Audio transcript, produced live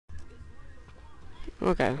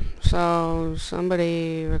Okay, so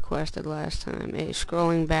somebody requested last time a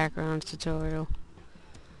scrolling backgrounds tutorial.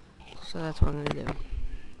 So that's what I'm gonna do.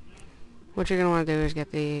 What you're gonna want to do is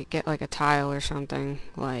get like a tile or something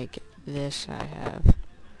like this I have,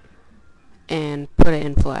 and put it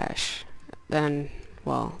in Flash. Then,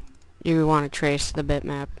 well, you want to trace the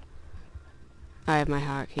bitmap. I have my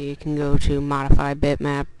hotkey. You can go to modify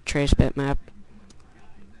bitmap, trace bitmap,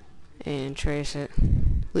 and trace it.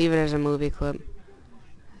 Leave it as a movie clip.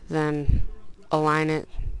 Then align it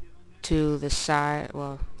to the side.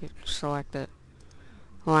 Well, you select it.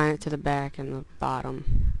 Align it to the back and the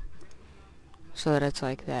bottom so that it's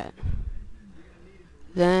like that.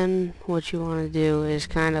 Then what you want to do is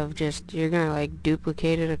kind of just, you're going to like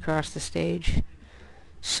duplicate it across the stage.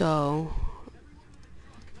 So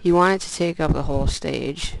you want it to take up the whole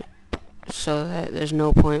stage so that there's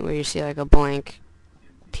no point where you see like a blank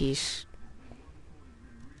piece.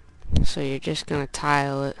 So you're just going to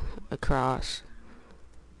tile it across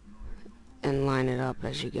and line it up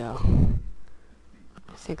as you go.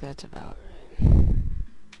 I think that's about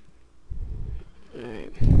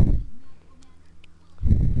right. Alright.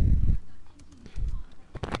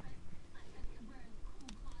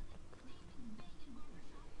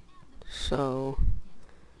 So,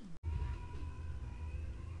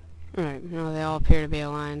 alright, now they all appear to be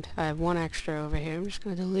aligned. I have one extra over here. I'm just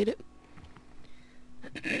going to delete it.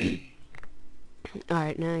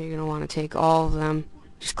 Alright, now you're going to want to take all of them.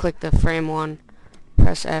 Just click the frame one,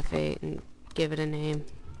 press F8, and give it a name.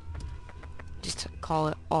 Just call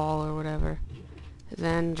it all or whatever.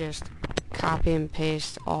 Then just copy and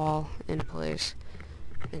paste all in place.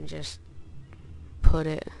 And just put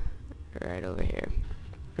it right over here.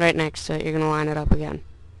 Right next to it, you're going to line it up again.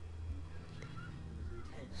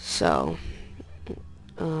 So,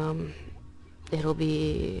 it'll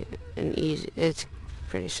be an easy, it's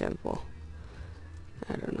pretty simple.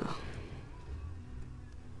 I don't know.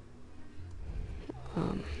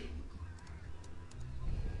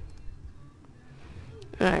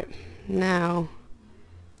 Alright, now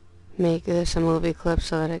make this a movie clip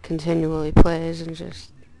so that it continually plays, and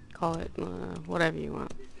just call it whatever you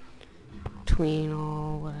want. Tween,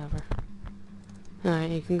 all, whatever.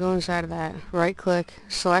 Alright, you can go inside of that, right click,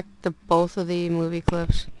 select both of the movie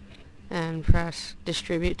clips, and press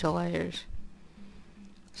distribute to layers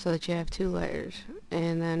so that you have 2 layers,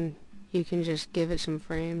 and then you can just give it some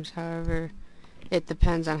frames. However, it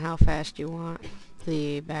depends on how fast you want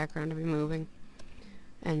the background to be moving,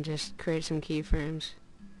 and just create some keyframes.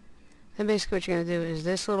 Then basically what you're going to do is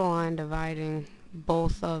this little line dividing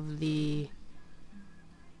both of the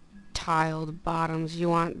tiled bottoms, you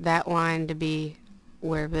want that line to be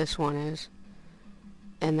where this one is,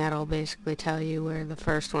 and that'll basically tell you where the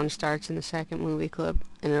first one starts in the second movie clip,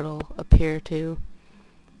 and it'll appear to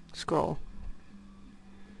scroll.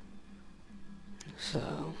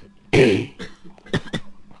 So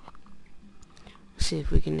see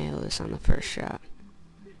if we can nail this on the first shot.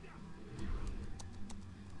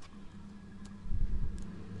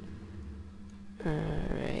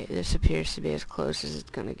 Alright, this appears to be as close as it's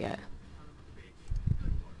gonna get.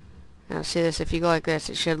 Now see this, if you go like this,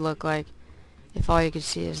 it should look like, if all you can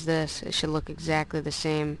see is this, it should look exactly the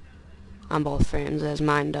same on both frames as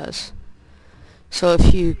mine does. So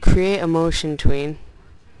if you create a motion tween,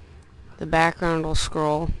 the background will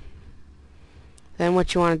scroll. Then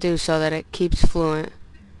what you want to do so that it keeps fluent,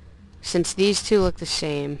 since these two look the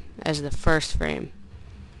same as the first frame,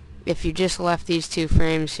 if you just left these 2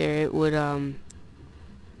 frames here, it would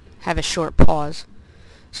have a short pause.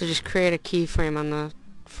 So just create a keyframe on the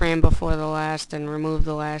frame before the last and remove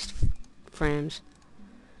the last frames.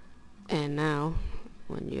 And now,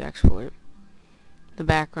 when you export, the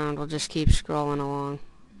background will just keep scrolling along.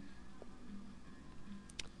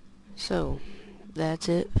 So, that's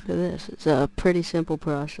it for this. It's a pretty simple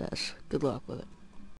process. Good luck with it.